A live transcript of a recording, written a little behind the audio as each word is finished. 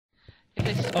If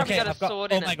this has probably got a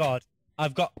sword in it. Oh my god.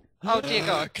 I've got... Oh dear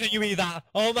god. Can you eat that?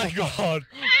 Oh my god.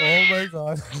 Oh my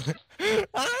god.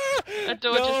 A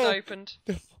door just opened.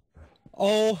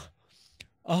 Oh.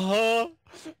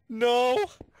 No.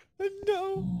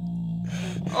 No.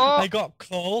 Oh. I got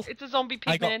coal. It's a zombie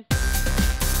pigman.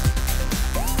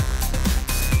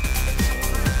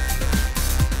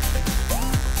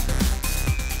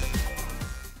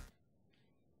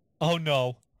 Oh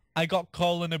no. I got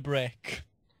coal and a brick.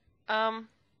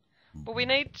 But we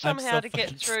need somehow to get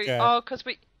through. Scared. Oh, because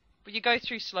you go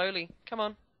through slowly. Come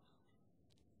on.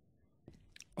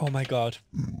 Oh my god.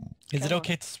 Is it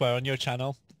okay to swear on your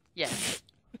channel? Yeah.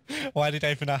 Why did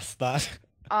I even ask that?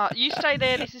 You stay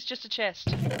there. This is just a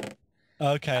chest.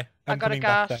 Okay. I got a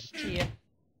ghast here.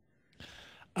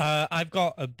 I've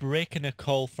got a brick and a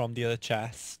coal from the other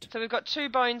chest. So we've got 2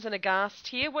 bones and a ghast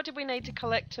here. What did we need to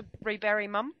collect to rebury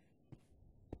Mum?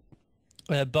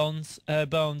 Bones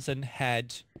and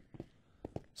head.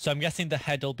 So I'm guessing the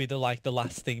head will be the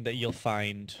last thing that you'll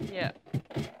find. Yeah.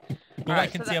 Ooh, I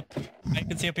can see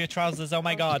up your trousers. Oh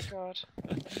my god.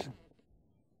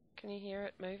 Can you hear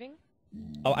it moving?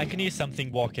 Oh, I can hear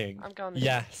something walking. I'm going this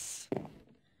Yes.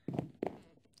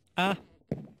 Ah.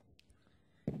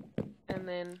 And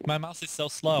then My mouse is so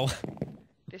slow.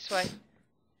 this way.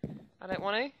 I don't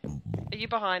want to. Are you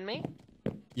behind me?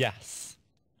 Yes.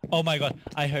 Oh my god,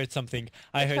 I heard something.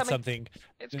 I heard something.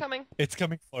 It's coming. It's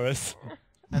coming for us.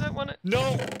 I don't want it.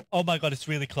 No! Oh my god, it's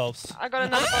really close. I got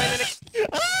another bone and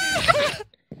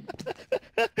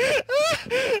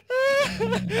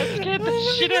That scared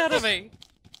the shit out of me.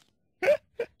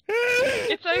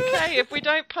 It's okay. If we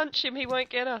don't punch him, he won't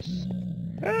get us.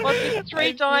 What's this?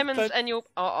 3 diamonds and you'll...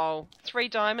 Uh-oh. 3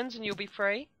 diamonds and you'll be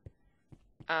free.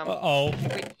 Uh-oh.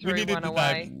 We threw one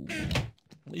away.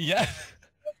 Yeah.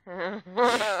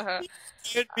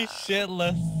 Scared me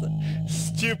shitless.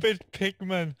 Stupid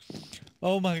pigman.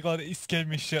 Oh my god, he scared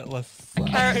me shitless. A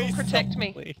carrot will protect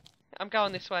me. I'm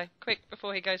going this way. Quick,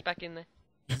 before he goes back in there.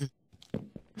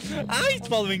 He's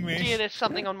following me. Dear, there's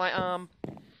something on my arm.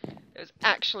 There's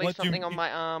actually something on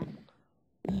my arm.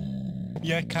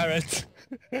 Yeah, carrot.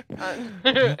 Are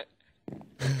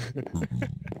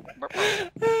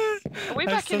we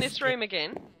back in this room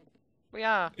again? We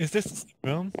are. Is this the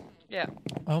room? Yeah.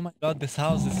 Oh my god, this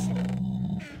house is...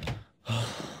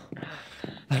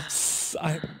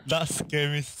 that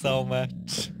scared me so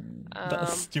much. That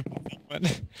stupid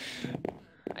pigman.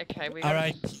 Okay,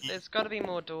 there's got to be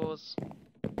more doors.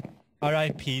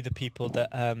 R.I.P. the people that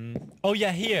Oh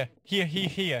yeah, here.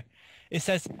 It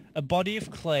says a body of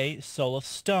clay, soul of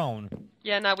stone.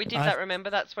 Yeah, no, we did that. Remember,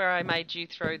 that's where I made you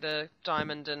throw the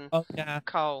diamond and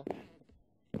coal.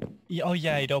 Yeah, oh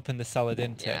yeah, it opened the cellar,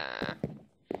 didn't it? Yeah.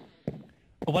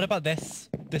 Oh, what about this?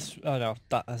 Oh no,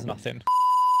 that has nothing.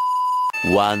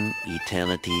 1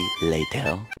 eternity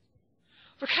later.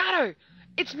 Ricardo,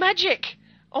 it's magic!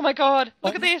 Oh my god,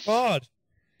 look at this! God.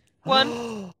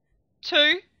 1,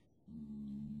 2,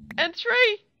 and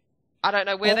 3. I don't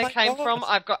know where they came from.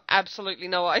 I've got absolutely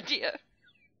no idea.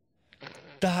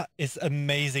 That is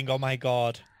amazing. Oh my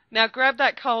god. Now grab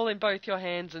that coal in both your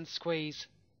hands and squeeze.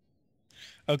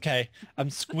 Okay, I'm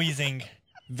squeezing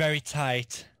very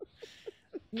tight.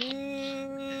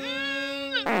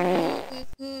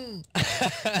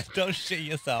 Don't shit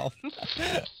yourself.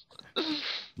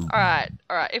 Alright.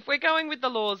 If we're going with the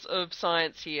laws of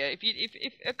science here,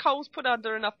 if a coal's put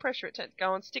under enough pressure, it tends to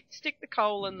go and stick the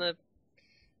coal and the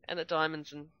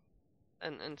diamonds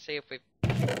and see if we've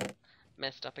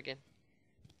messed up again.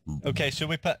 Okay, should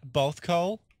we put both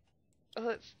coal? Oh,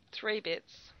 that's 3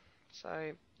 bits.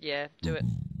 So yeah, do it.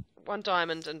 1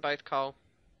 diamond and both coal.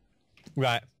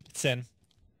 Right, it's in.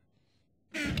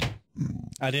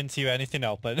 I didn't see anything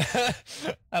open,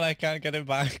 and I can't get it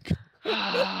back.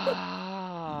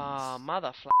 Ah,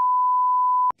 motherfucker.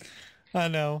 I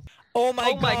know. Oh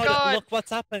my god! Look what's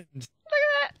happened. Look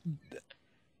at that!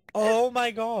 Oh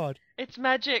my god! It's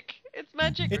magic! It's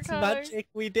magic, It's Ricardo. magic!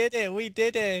 We did it! We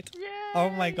did it! Yay! Oh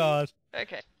my god!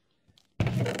 Okay.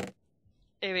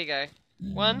 Here we go.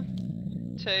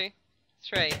 1, 2,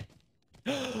 3.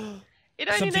 It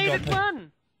only needed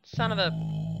 1! Son of a...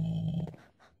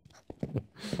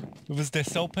 Was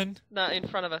this open? No, in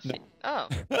front of us. No. Oh.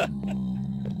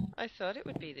 I thought it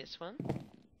would be this one.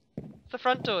 It's the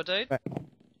front door, dude.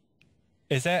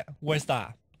 Is it? Where's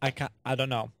that? I don't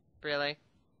know. Really?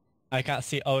 I can't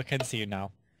see. Oh, I can see you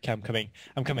now. Okay, I'm coming.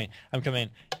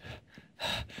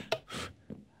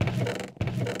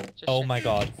 Oh my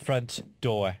god, front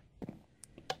door.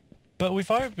 But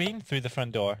we've already been through the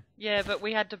front door. Yeah, but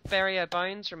we had to bury our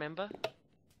bones, remember?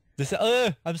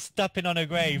 I'm stepping on a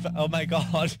grave. Oh my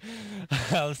god.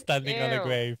 I'm standing on a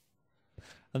grave.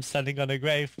 I'm standing on a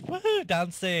grave. Woohoo!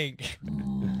 Dancing.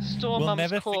 Store We'll Mum's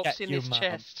never corpse forget in you, his Mum.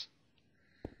 chest.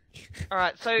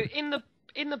 Alright, so in the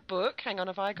book, hang on,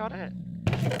 have I got it?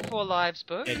 4 Lives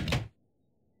book.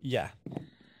 Yeah.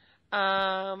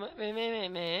 Oh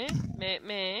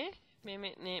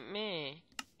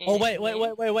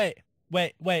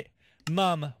wait.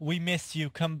 Mum, we miss you.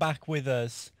 Come back with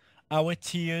us. Our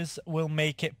tears will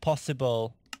make it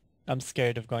possible. I'm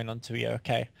scared of going on to here,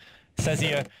 okay. It says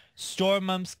here, store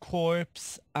Mum's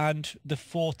corpse and the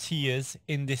 4 tears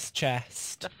in this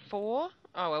chest. The 4?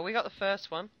 Oh, well, we got the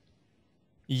first one.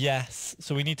 Yes,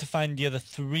 so we need to find the other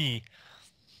 3.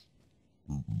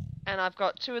 And I've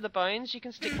got 2 of the bones. You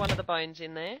can stick one of the bones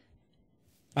in there.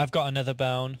 I've got another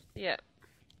bone. Yeah.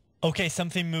 Okay,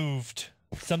 something moved.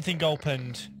 Something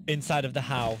opened inside of the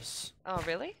house. Oh,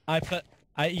 really? I put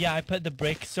the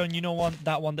brick stone. You know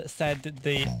that one that said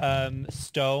the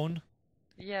stone.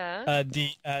 Yeah.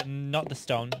 Not the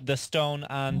stone. The stone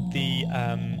and the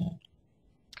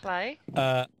Clay.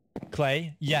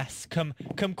 Clay. Yes. Come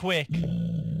quick.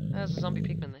 There's a zombie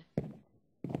pigman there.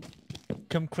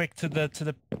 Come quick to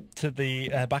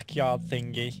the backyard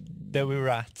thingy that we were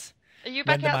at. Are you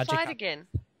back When the outside magic- again?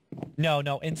 No,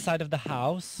 inside of the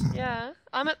house. Yeah.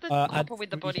 I'm at the hopper with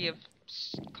the body of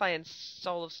Clay and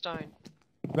Soul of Stone.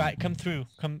 Right, come through.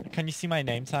 Can you see my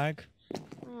name tag?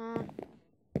 Mm.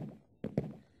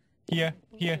 Here,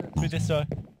 through this door.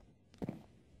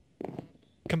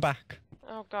 Come back.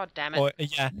 Oh, god damn it. Or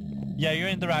yeah, you're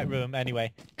in the right room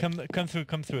anyway. Come through.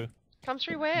 Come through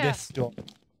where?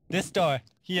 This door.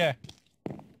 Here.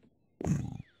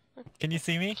 Can you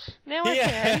see me? Now I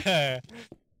can. Here.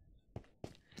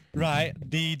 Right,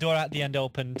 the door at the end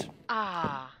opened.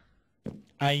 Ah.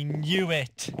 I knew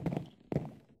it.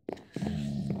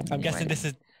 I'm guessing Right. this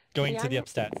is going See, to the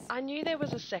upstairs. I knew there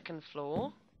was a second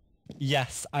floor.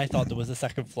 Yes, I thought there was a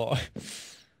second floor.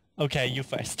 Okay, you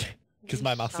first. Because You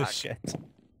my mouse suck. is shit.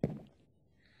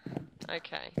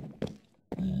 Okay.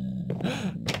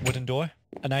 Wooden door.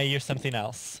 And I hear something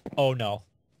else. Oh no.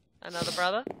 Another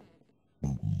brother?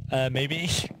 Maybe.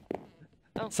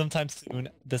 Oh. Sometime soon,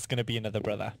 there's gonna be another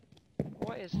brother.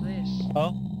 What is this?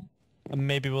 Oh?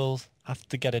 Maybe we'll have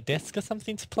to get a disc or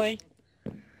something to play?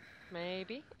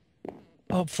 Maybe.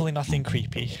 Hopefully nothing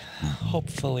creepy.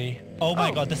 Hopefully. Oh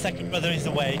my god, the second brother is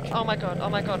awake. Oh my god, oh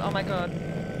my god, oh my god.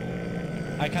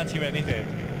 I can't hear anything.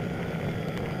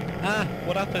 Ah,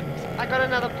 what happened? I got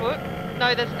another book.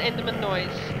 No, there's an Enderman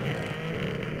noise.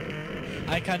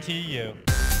 I can't hear you.